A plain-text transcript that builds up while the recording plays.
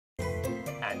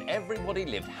And everybody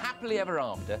lived happily ever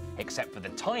after, except for the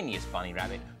tiniest bunny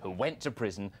rabbit, who went to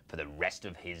prison for the rest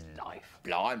of his life.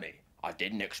 Blimey, I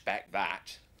didn't expect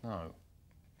that. No.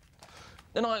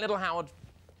 Good night, little Howard.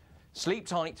 Sleep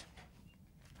tight.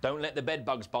 Don't let the bed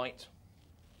bugs bite.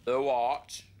 The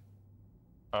what?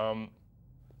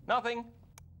 Nothing.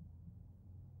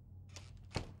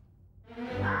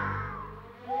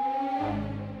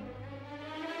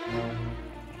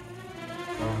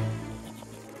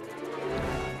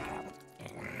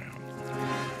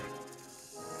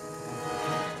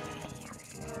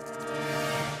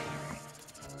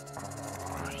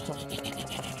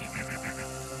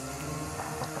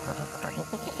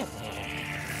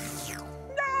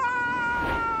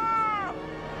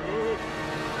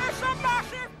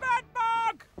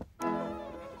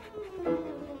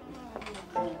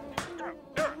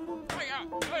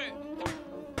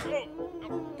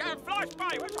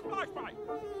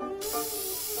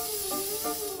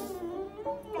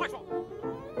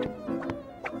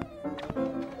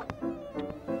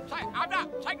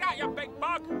 Take that, you big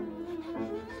bug!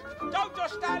 Don't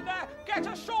just stand there! Get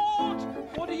a sword!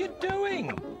 What are you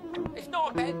doing? It's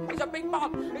not a bed, it's a big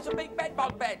bug. It's a big bed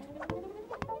bug bed.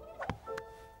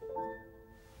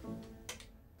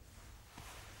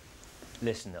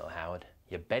 Listen, little Howard,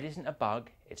 your bed isn't a bug,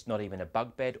 it's not even a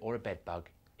bug bed or a bed bug,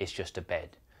 it's just a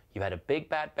bed. You had a big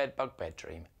bad bed bug bed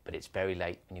dream, but it's very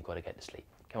late and you've got to get to sleep.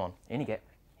 Come on, in you get,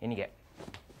 in you get.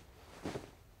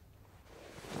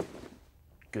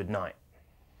 Good night.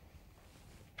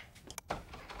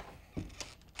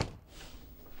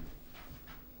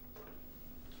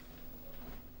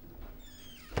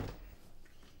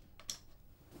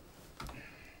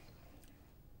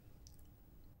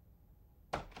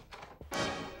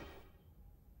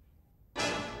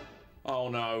 Oh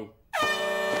no.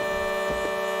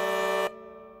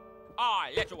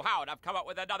 I, Little Howard, have come up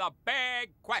with another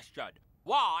big question.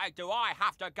 Why do I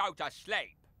have to go to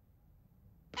sleep?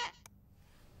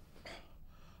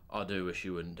 I do wish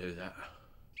you wouldn't do that.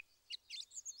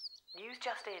 News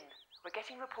just in. We're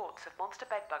getting reports of monster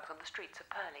bedbugs on the streets of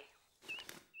Purley.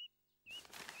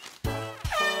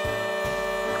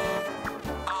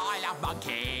 I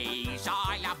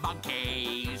love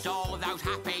monkeys, all those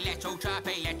happy little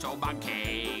chirpy little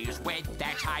monkeys with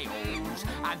their tails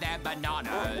and their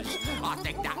bananas. I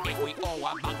think that if we all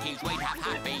were monkeys, we'd have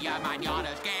happier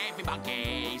mananas. Give me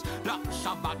monkeys, lots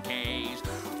of monkeys,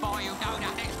 for you know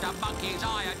that it's the monkeys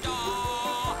I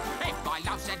adore. If my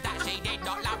love said that she did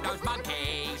not love those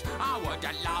monkeys, I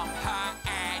wouldn't love her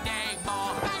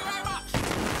anymore. Thank you very much.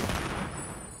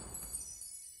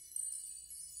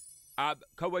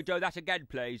 Can we do that again,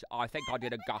 please? I think I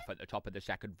did a guff at the top of the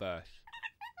second verse.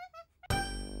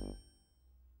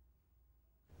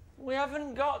 We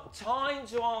haven't got time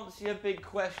to answer your big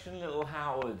question, little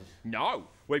Howard. No,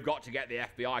 we've got to get the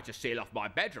FBI to seal off my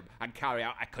bedroom and carry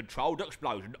out a controlled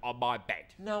explosion on my bed.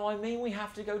 No, I mean we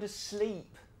have to go to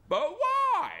sleep. But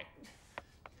why?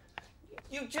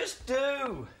 You just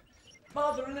do.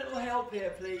 Mother, a little help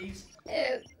here, please.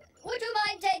 Would you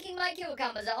mind taking my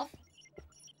cucumbers off?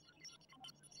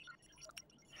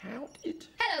 How did...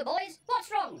 Hello, boys.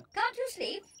 What's wrong? Can't you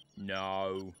sleep?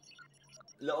 No.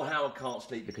 Little Howard can't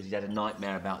sleep because he's had a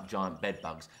nightmare about giant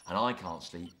bedbugs, and I can't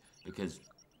sleep because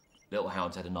little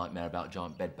Howard's had a nightmare about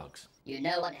giant bedbugs. You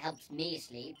know what helps me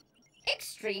sleep?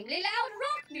 Extremely loud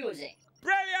rock music.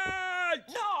 Brilliant!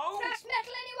 No! Thrash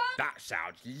metal, anyone? That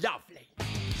sounds lovely.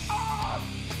 Oh,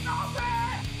 stop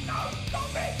it! No,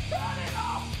 stop it! Turn it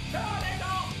off! Turn it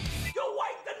off! You'll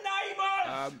wake the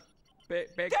neighbours!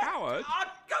 Big Howard?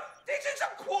 This is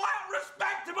a quiet,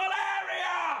 respectable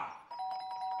area!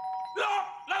 Look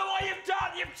what you've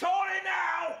done! You've torn it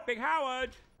now! Big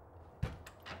Howard?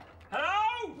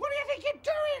 Hello? What do you think you're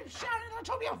doing, shouting at the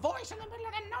top of your voice in the middle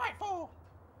of the night for?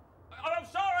 Oh, I'm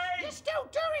sorry! You're still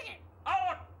doing it!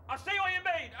 Oh, I see what you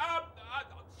mean.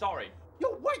 Sorry.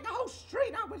 You'll wake the whole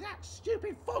street up with that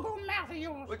stupid foghorn mouth of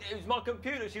yours. It was my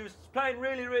computer. She was playing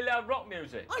really, really loud rock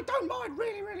music. I don't mind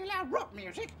really, really loud rock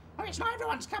music. I mean, it's not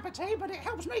everyone's cup of tea, but it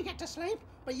helps me get to sleep.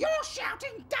 But your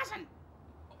shouting doesn't.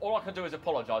 All I can do is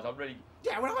apologise. I'm really...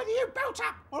 Yeah, well, either you belt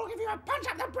up, or I'll give you a punch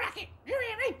up the bracket. You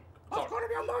hear me? Sorry. I've got to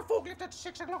be on my forklift at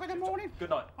 6 o'clock in the morning.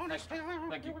 Good night. Honestly.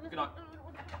 Thank you. Good night.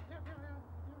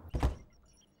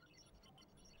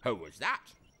 Who was that?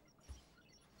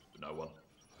 No one.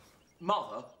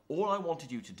 Mother, all I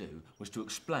wanted you to do was to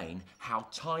explain how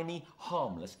tiny,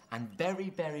 harmless, and very,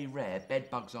 very rare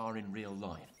bedbugs are in real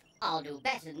life. I'll do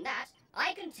better than that.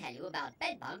 I can tell you about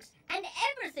bedbugs and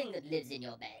everything that lives in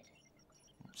your bed.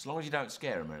 As long as you don't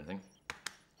scare them or anything.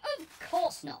 Of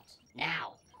course not.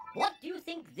 Now, what do you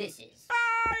think this is?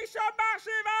 It's a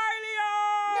massive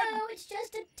alien! it's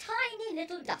just a tiny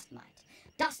little dust mite.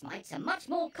 Dust mites are much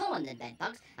more common than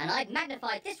bedbugs, and I've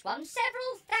magnified this one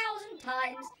several thousand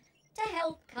times to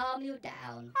help calm you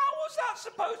down. How was that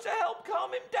supposed to help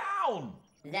calm him down?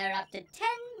 There are up to 10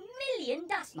 million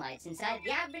dust mites inside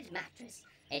the average mattress.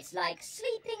 It's like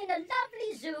sleeping in a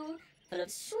lovely zoo full of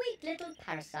sweet little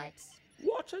parasites.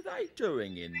 What are they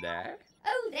doing in there?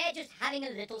 Oh, they're just having a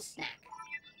little snack.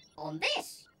 On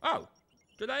this. Oh,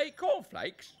 do they eat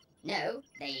cornflakes? No,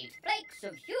 they eat flakes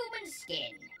of human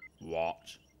skin.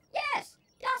 What? Yes,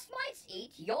 dust mites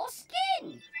eat your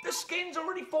skin. The skin's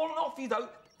already fallen off you, though.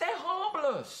 They're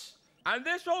harmless. And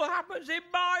this all happens in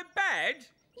my bed?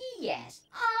 Yes,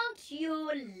 aren't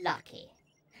you lucky?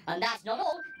 And that's not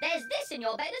all. There's this in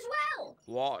your bed as well.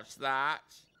 What's that?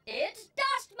 It's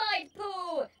dust mite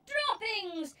poo,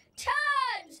 droppings,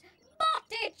 turds,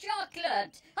 body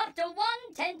chocolate. Up to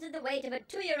 1/10 of the weight of a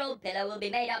 2-year-old pillow will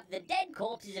be made up of the dead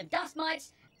corpses of dust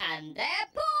mites and their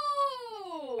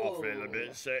poo. I feel a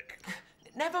bit sick.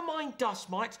 Never mind dust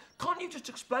mites. Can't you just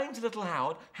explain to little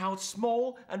Howard how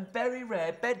small and very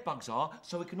rare bedbugs are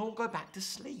so we can all go back to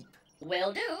sleep?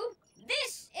 Will do.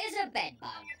 This is a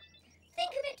bedbug.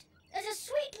 Think of it as a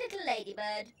sweet little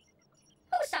ladybird.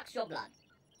 Who sucks your blood?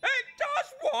 It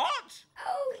does what?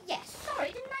 Oh, yes,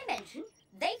 sorry, didn't I mention?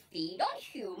 They feed on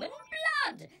human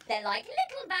blood. They're like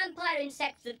little vampire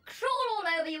insects that crawl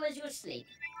all over you as you sleep.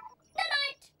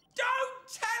 Night-night. Don't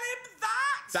tell him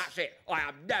that! That's it. I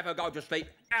am never going to sleep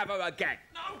ever again.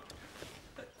 No.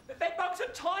 Bedbugs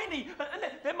are tiny, and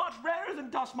they're much rarer than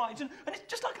dust mites, and it's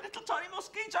just like a little tiny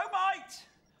mosquito bite.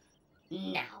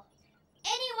 Now,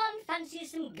 anyone fancy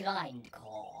some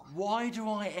grindcore? Why do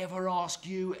I ever ask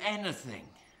you anything?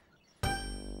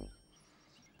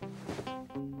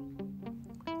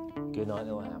 Good night,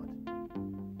 little Howard.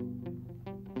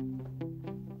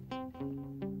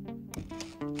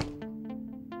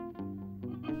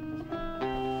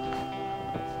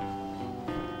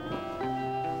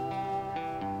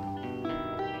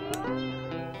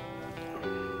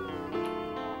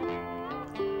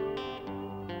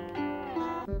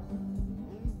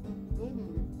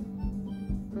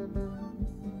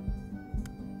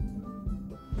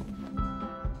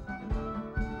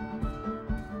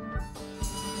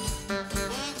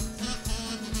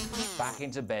 Back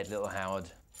into bed, little Howard.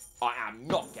 I am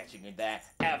not getting in there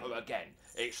ever again.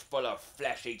 It's full of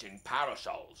flesh-eating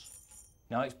parasols.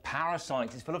 No, it's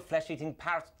parasites. It's full of flesh-eating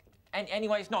parasites.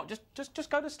 Anyway, it's not. Just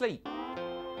go to sleep.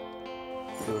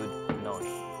 Good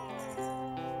night.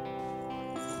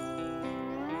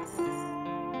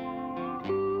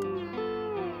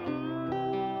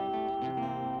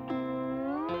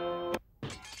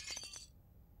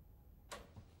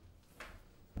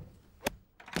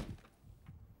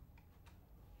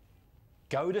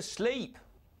 Go to sleep.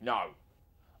 No.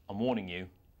 I'm warning you.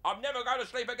 I'm never going to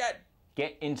sleep again.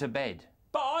 Get into bed.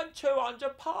 But I'm too under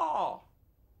par.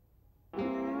 Good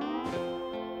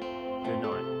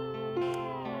night.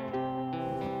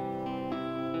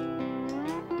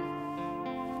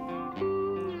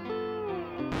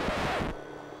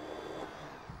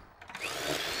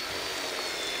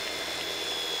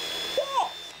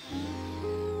 What?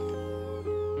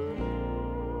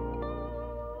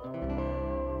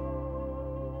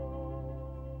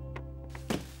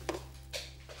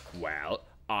 Well,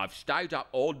 I've stayed up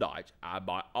all night and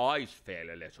my eyes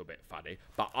feel a little bit funny,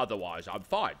 but otherwise I'm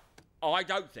fine. I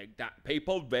don't think that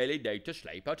people really need to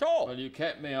sleep at all. Well, you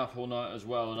kept me up all night as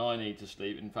well, and I need to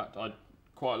sleep. In fact, I'd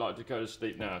quite like to go to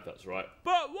sleep now, if that's right.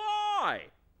 But why?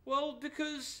 Well,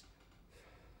 because...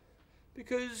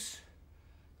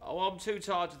 Oh, I'm too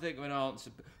tired to think of an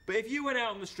answer. But if you went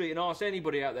out on the street and asked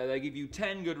anybody out there, they'd give you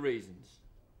 10 good reasons.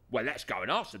 Well, let's go and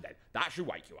ask them then. That should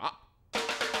wake you up.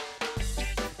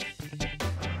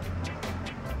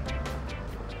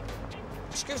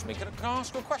 Excuse me, can I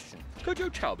ask you a question? Could you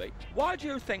tell me, why do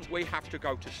you think we have to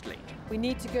go to sleep? We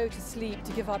need to go to sleep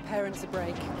to give our parents a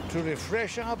break. To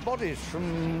refresh our bodies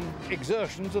from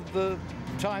exertions of the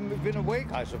time we've been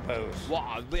awake, I suppose. What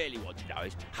I really want to know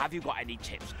is, have you got any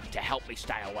tips to help me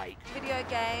stay awake? Video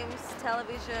games,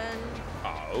 television.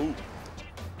 Oh.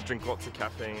 Drink lots of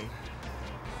caffeine,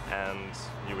 and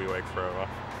you'll be awake forever.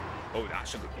 Oh,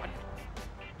 that's a good one.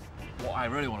 What I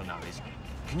really want to know is,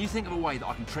 can you think of a way that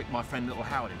I can trick my friend little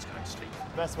Howard into going to sleep?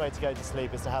 The best way to go to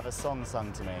sleep is to have a song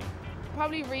sung to me.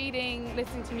 Probably reading,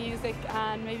 listening to music,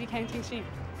 and maybe counting sheep.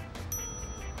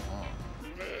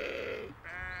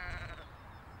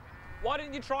 Why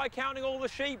didn't you try counting all the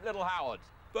sheep, little Howard?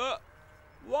 But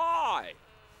why?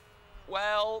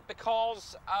 Well,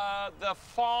 because the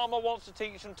farmer wants to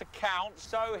teach them to count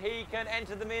so he can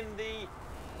enter them in the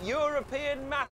European math